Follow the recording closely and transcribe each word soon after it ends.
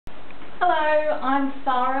Hello, I'm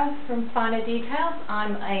Sarah from Finer Details.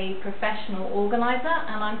 I'm a professional organiser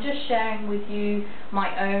and I'm just sharing with you my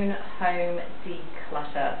own home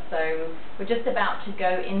declutter. So we're just about to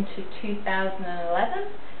go into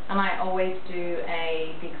 2011 and I always do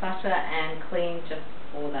a declutter and clean just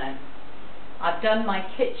before then. I've done my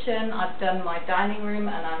kitchen, I've done my dining room,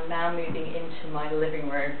 and I'm now moving into my living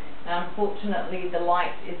room. And unfortunately the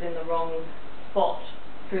light is in the wrong spot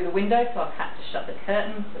through the window, so I've had to shut the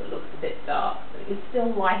curtains, so it looks a bit dark, but it's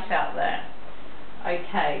still light out there.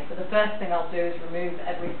 Okay, so the first thing I'll do is remove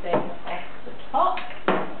everything off the top,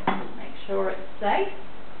 make sure it's safe.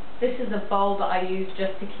 This is a bowl that I use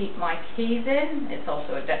just to keep my keys in. It's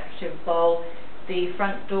also a decorative bowl. The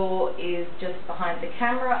front door is just behind the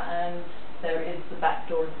camera and there is the back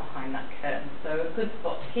door is behind that curtain, so a good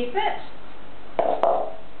spot to keep it.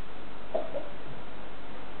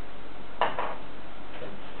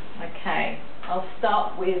 Okay, I'll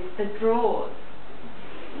start with the drawers.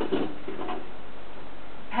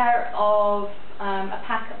 A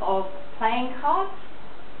pack of playing cards.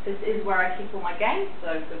 This is where I keep all my games, so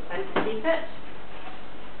a good place to keep it.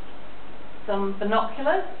 Some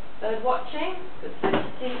binoculars, bird watching, good place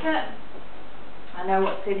to keep it. I know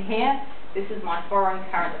what's in here. This is my foreign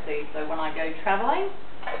currency, so when I go travelling,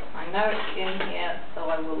 I know it's in here, so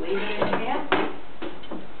I will leave it in here.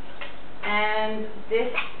 And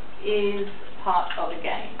this is part of the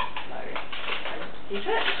game, so let's keep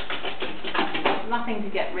it. Nothing to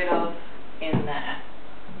get rid of in there.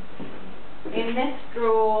 In this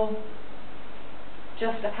drawer,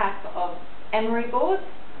 just a pack of emery boards,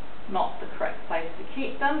 not the correct place to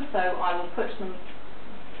keep them, so I will put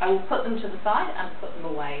them to the side and put them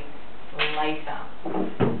away later.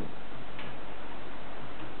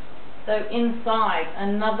 So inside,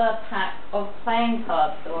 another pack of playing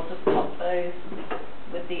cards, so I'll just pop those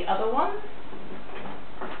with the other ones.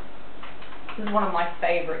 This is one of my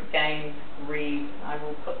favourite games, Read. I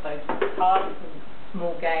will put those cards,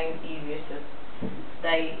 small game, easier to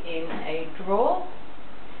stay in a drawer.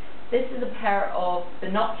 This is a pair of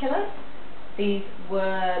binoculars. These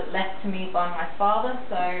were left to me by my father,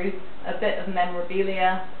 so a bit of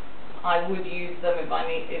memorabilia. I would use them if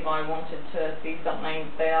I wanted to see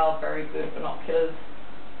something. They are very good binoculars,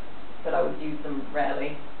 but I would use them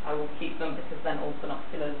rarely. I will keep them because then all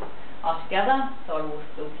binoculars are together, so I will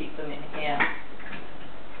still keep them in here.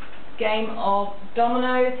 Game of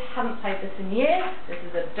dominoes, haven't played this in years. This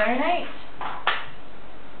is a donate.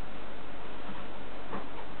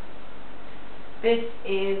 This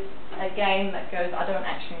is a game that goes, I don't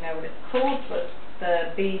actually know what it's called, but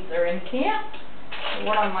the beads are in here. So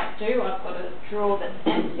what I might do, I've got a drawer that's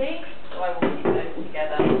empty, so I will keep those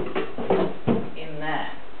together in there.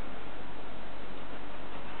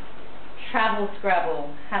 Travel Scrabble,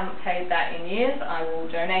 haven't played that in years, I will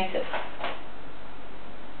donate it.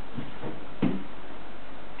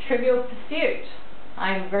 Trivial Pursuit,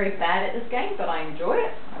 I'm very bad at this game, but I enjoy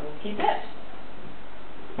it, I will keep it.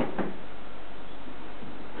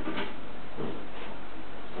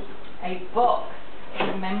 A box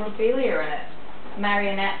with memorabilia in it.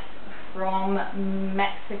 Marionettes from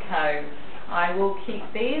Mexico. I will keep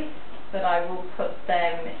these, but I will put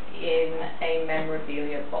them in a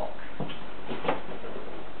memorabilia box.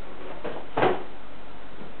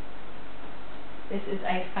 This is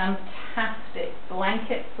a fantastic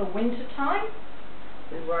blanket for winter time.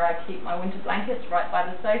 This is where I keep my winter blankets, right by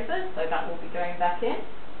the sofa, so that will be going back in.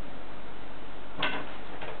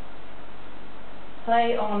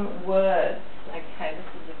 Play on words. Okay, this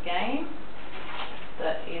is a game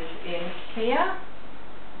that is in here.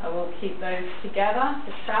 I will keep those together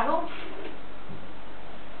to travel.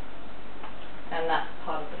 And that's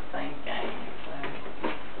part of the same game. So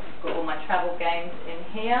I've got all my travel games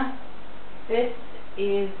in here. This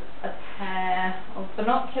is a pair of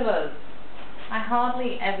binoculars. I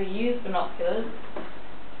hardly ever use binoculars,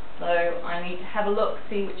 so I need to have a look,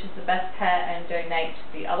 see which is the best pair and donate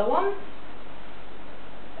the other ones.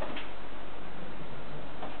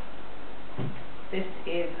 This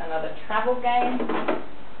is another travel game.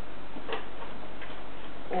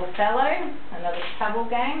 Othello, another travel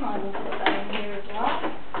game. I will put that in here as well.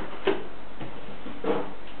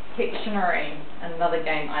 Pictionary, another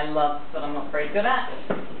game I love but I'm not very good at.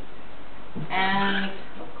 And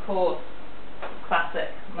of course, classic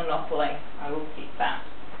Monopoly. I will keep that.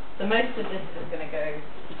 So most of this is going to go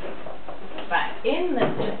back in.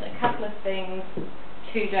 There's just a couple of things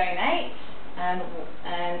to donate and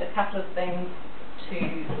a couple of things to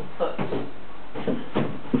put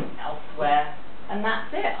elsewhere, and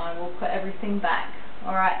that's it. I will put everything back.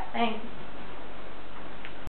 Alright, thanks.